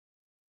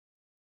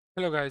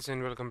Hello guys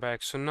and welcome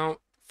back. So now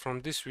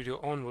from this video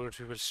onwards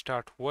we will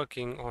start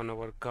working on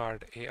our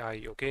guard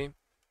AI. Okay,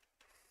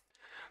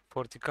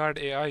 for the guard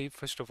AI,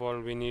 first of all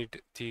we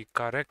need the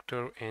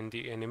character and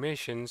the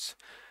animations.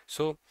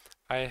 So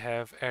I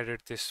have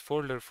added this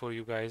folder for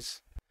you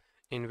guys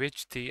in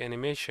which the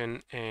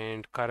animation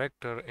and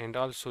character and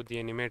also the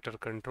animator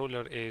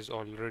controller is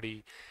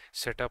already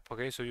set up.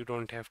 Okay, so you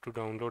don't have to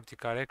download the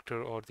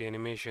character or the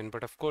animation,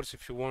 but of course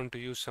if you want to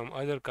use some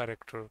other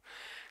character,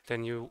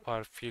 then you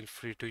are feel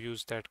free to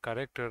use that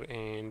character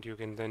and you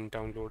can then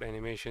download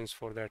animations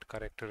for that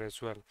character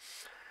as well.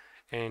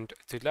 And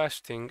the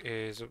last thing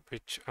is,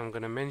 which I'm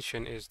gonna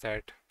mention, is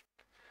that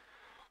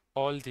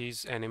all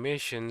these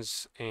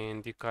animations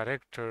and the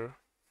character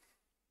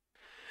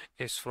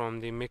is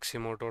from the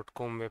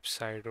miximo.com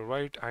website.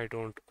 Alright, I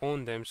don't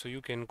own them, so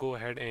you can go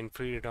ahead and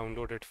freely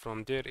download it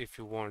from there if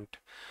you want.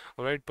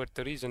 Alright, but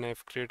the reason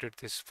I've created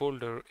this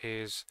folder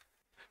is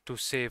to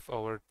save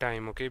our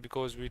time, okay,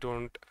 because we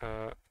don't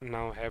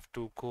now have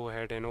to go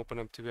ahead and open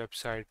up the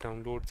website,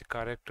 download the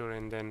character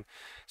and then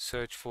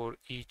search for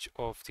each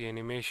of the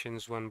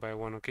animations one by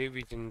one. Okay,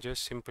 we can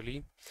just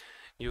simply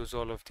use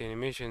all of the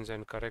animations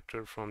and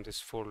character from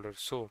this folder.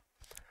 So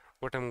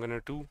what I'm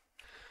gonna do,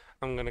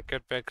 I'm gonna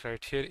get back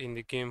right here in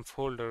the game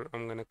folder.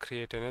 I'm gonna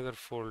create another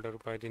folder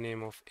by the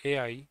name of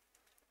AI,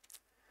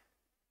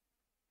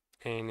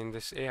 and in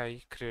this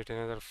AI create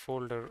another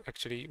folder.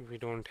 Actually we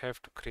don't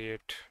have to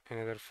create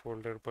another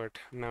folder, but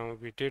now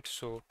we did,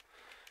 so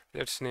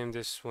let's name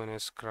this one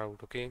as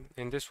crowd. Okay,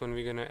 in this one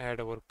we're gonna add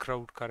our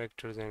crowd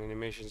characters and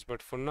animations,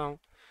 but for now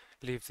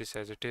leave this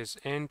as it is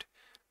and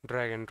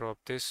drag and drop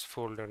this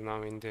folder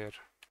now in there.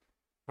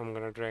 I'm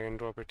gonna drag and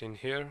drop it in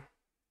here.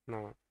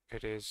 Now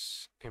it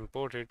is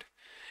imported.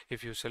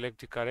 If you select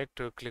the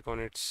character, click on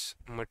its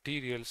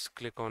materials,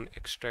 click on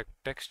extract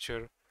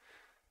texture,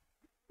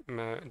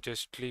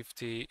 just leave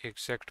the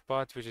exact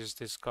path, which is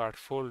this card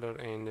folder,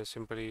 and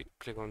simply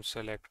click on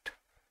select,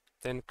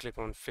 then click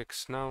on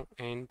fix now,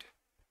 and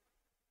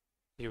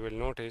you will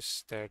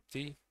notice that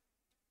the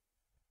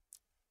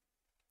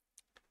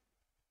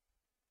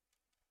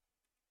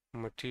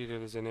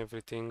materials and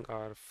everything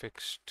are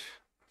fixed.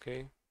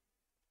 Okay,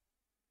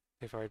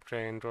 if I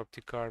drag and drop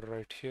the card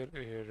right here,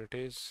 here it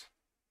is.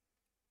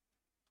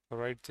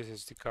 Alright, this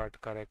is the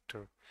card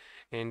character,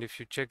 and if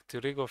you check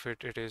the rig of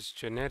it, it is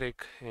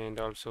generic, and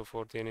also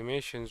for the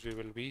animations we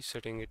will be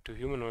setting it to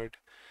humanoid.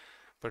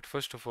 But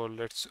first of all,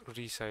 let's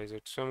resize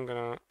it. So I'm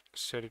gonna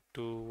set it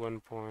to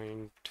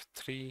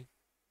 1.3.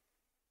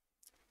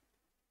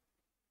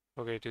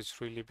 Okay, it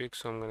is really big,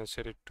 so I'm gonna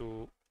set it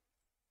to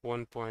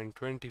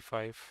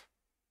 1.25.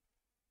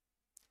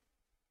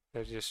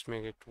 Let's just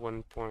make it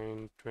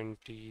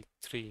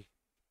 1.23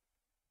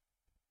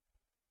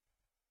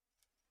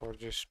 or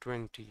just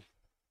 20.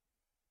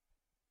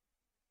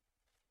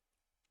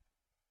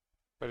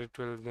 But it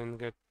will then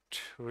get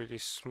really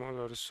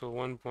smaller, so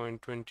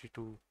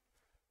 1.22.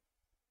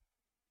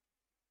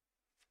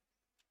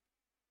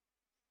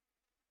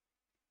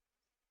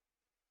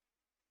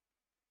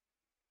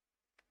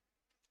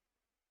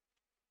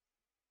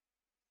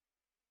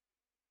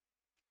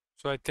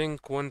 So I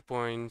think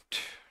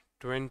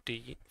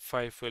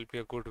 1.25 will be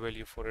a good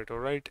value for it.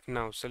 Alright,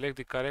 now select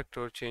the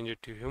character, change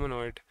it to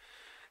humanoid.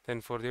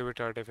 Then for the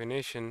avatar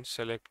definition,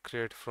 select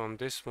create from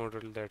this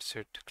model. That's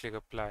it. Click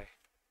apply.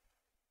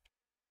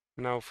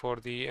 Now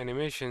for the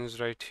animations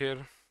right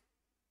here,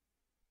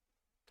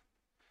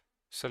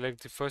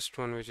 select the first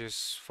one, which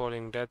is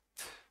falling death,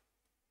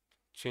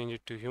 change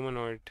it to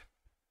humanoid,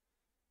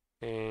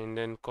 and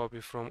then copy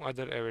from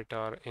other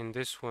avatar. In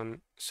this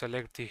one,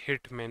 select the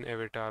hitman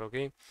avatar.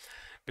 Okay,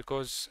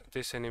 because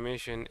this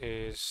animation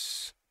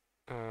is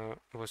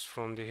was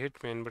from the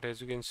hitman, but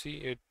as you can see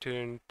it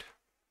didn't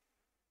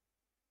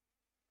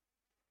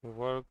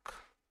work,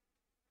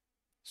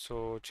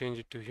 so change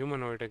it to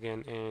humanoid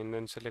again and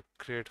then select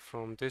create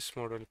from this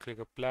model, click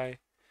apply,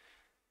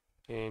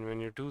 and when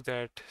you do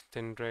that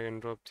then drag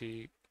and drop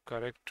the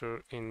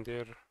character in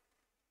there.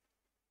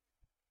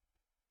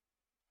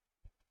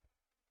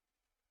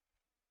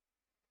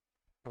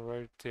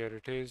 Alright, there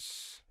it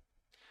is,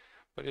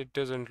 but it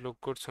doesn't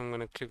look good, so I'm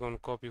gonna click on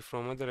copy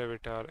from other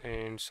avatar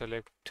and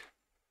select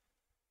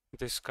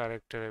this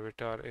character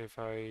avatar. If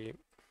I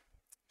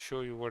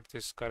show you what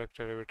this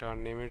character avatar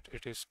name it,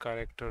 it is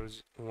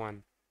characters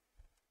 1.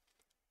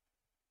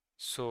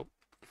 So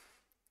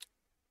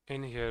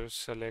in here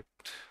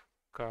select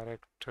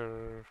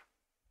character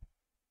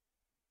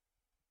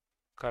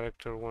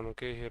 1.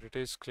 Okay, here it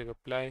is, click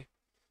apply,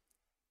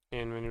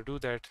 and when you do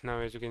that, now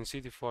as you can see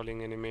the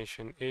falling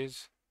animation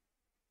is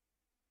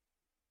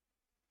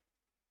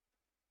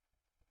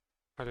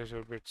a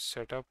little bit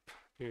set up.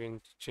 You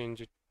can change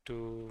it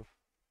to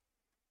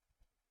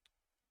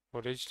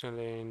original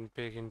and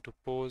bake into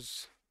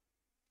pose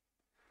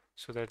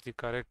so that the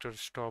character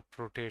stop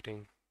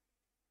rotating.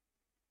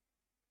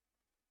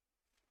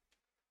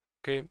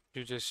 Okay,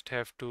 you just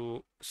have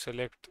to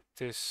select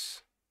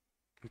this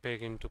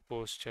bake into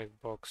pose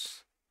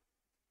checkbox.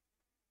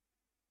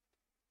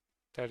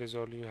 That is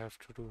all you have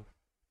to do.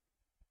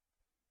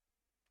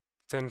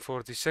 Then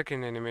for the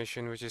second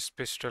animation, which is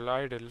pistol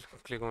idle,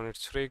 click on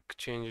its rig,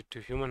 change it to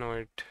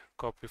humanoid,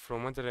 copy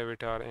from other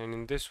avatar, and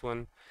in this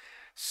one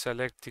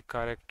select the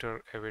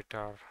character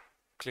avatar.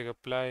 Click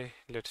apply.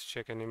 Let's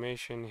check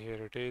animation.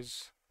 Here it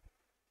is.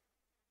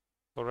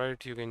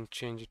 Alright, you can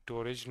change it to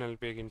original,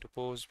 big into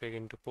pose, big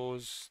into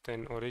pose,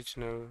 then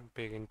original,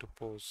 big into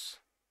pose.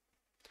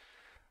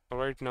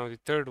 Alright, now the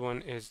third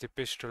one is the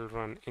pistol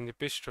run. In the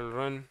pistol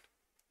run,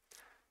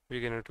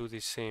 we're gonna do the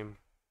same.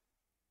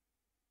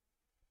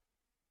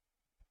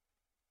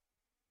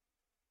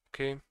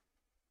 Okay,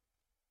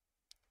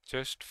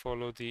 just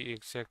follow the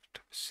exact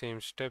same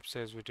steps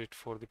as we did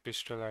for the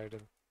pistol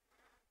idle.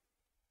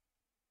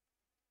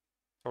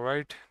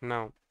 Alright,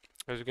 now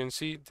as you can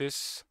see,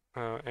 this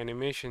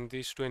animation,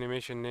 these two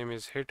animation name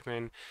is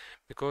hitman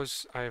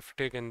because I have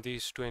taken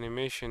these two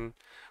animation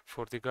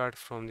for the guard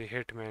from the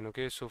hitman.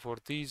 Okay, so for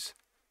these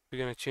we're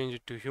gonna change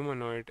it to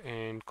humanoid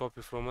and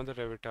copy from other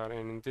avatar,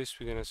 and in this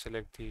we're gonna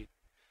select the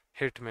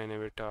hitman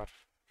avatar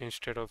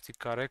instead of the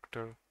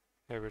character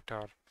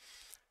avatar.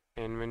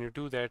 And when you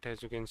do that,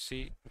 as you can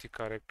see, the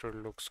character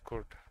looks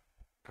good.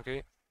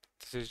 Okay,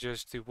 this is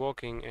just the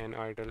walking and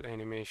idle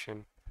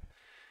animation,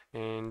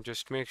 and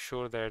just make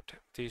sure that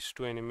these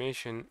two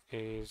animation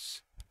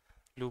is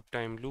loop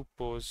time, loop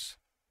pose,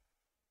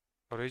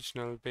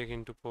 original, big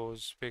into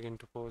pose, big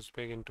into pose,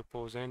 big into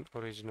pose, and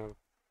original.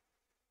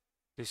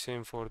 The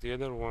same for the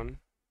other one.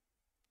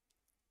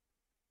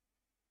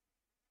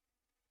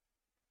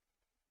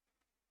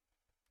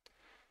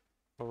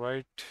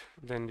 Alright,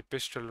 then the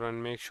pistol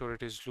run, make sure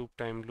it is loop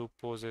time, loop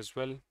pose as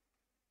well,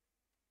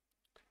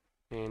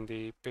 and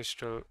the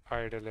pistol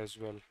idle as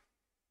well.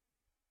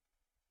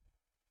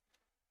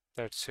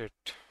 That's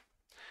it.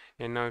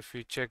 And now if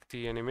we check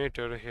the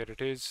animator, here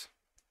it is.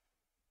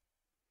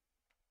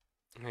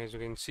 As you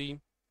can see,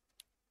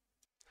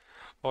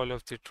 all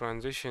of the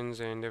transitions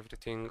and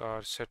everything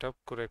are set up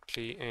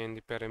correctly, and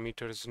the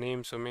parameters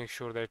name, so make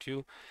sure that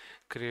you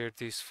create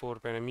these 4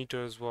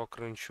 parameters: walk,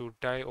 run, shoot,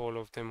 die. All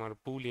of them are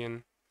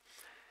boolean,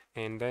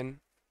 and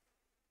then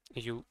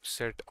you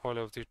set all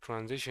of the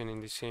transition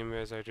in the same way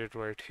as I did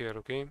right here.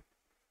 Okay,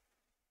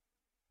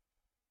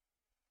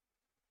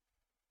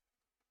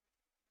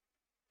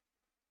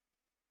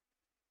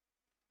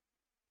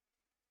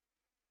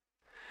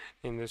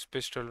 in this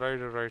pistol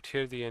rider right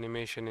here the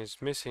animation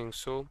is missing,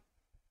 so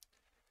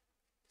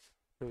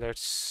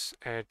let's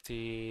add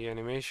the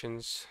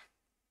animations.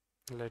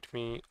 Let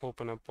me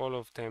open up all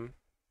of them,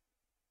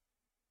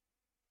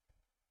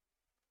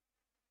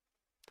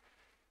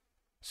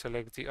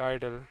 select the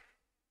idle.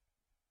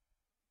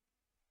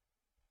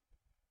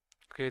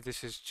 Okay,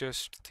 this is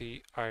just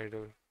the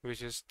idle,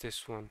 which is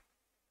this one.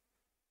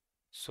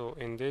 So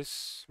in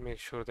this, make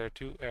sure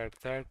that you add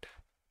that.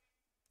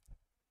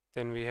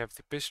 Then we have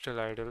the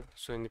pistol idle.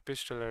 So in the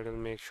pistol idle,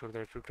 make sure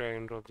that you drag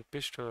and drop the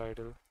pistol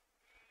idle.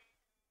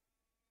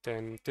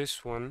 Then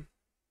this one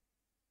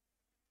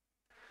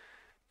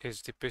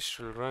is the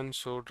pistol run,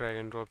 so drag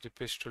and drop the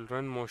pistol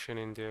run motion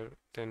in there.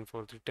 Then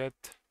for the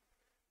death,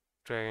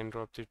 drag and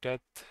drop the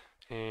death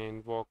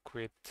and walk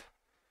with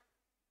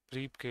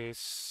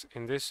briefcase.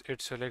 In this,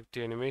 it select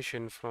the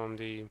animation from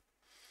the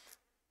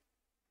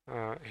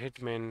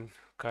hitman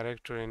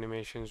character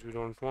animations. We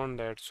don't want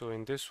that, so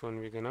in this one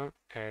we're gonna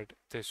add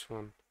this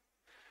one,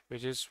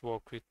 which is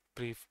walk with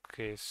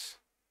briefcase.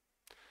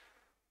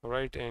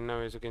 Alright, and now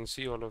as you can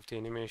see, all of the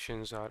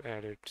animations are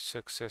added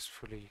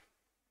successfully.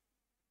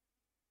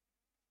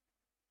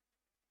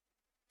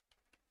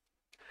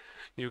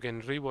 You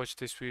can rewatch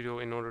this video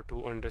in order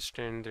to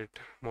understand it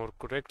more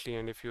correctly,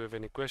 and if you have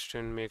any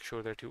question, make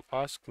sure that you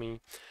ask me.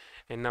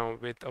 And now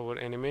with our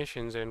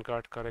animations and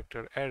guard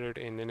character added,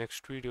 in the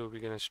next video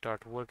we're gonna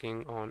start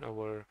working on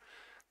our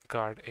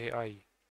guard AI.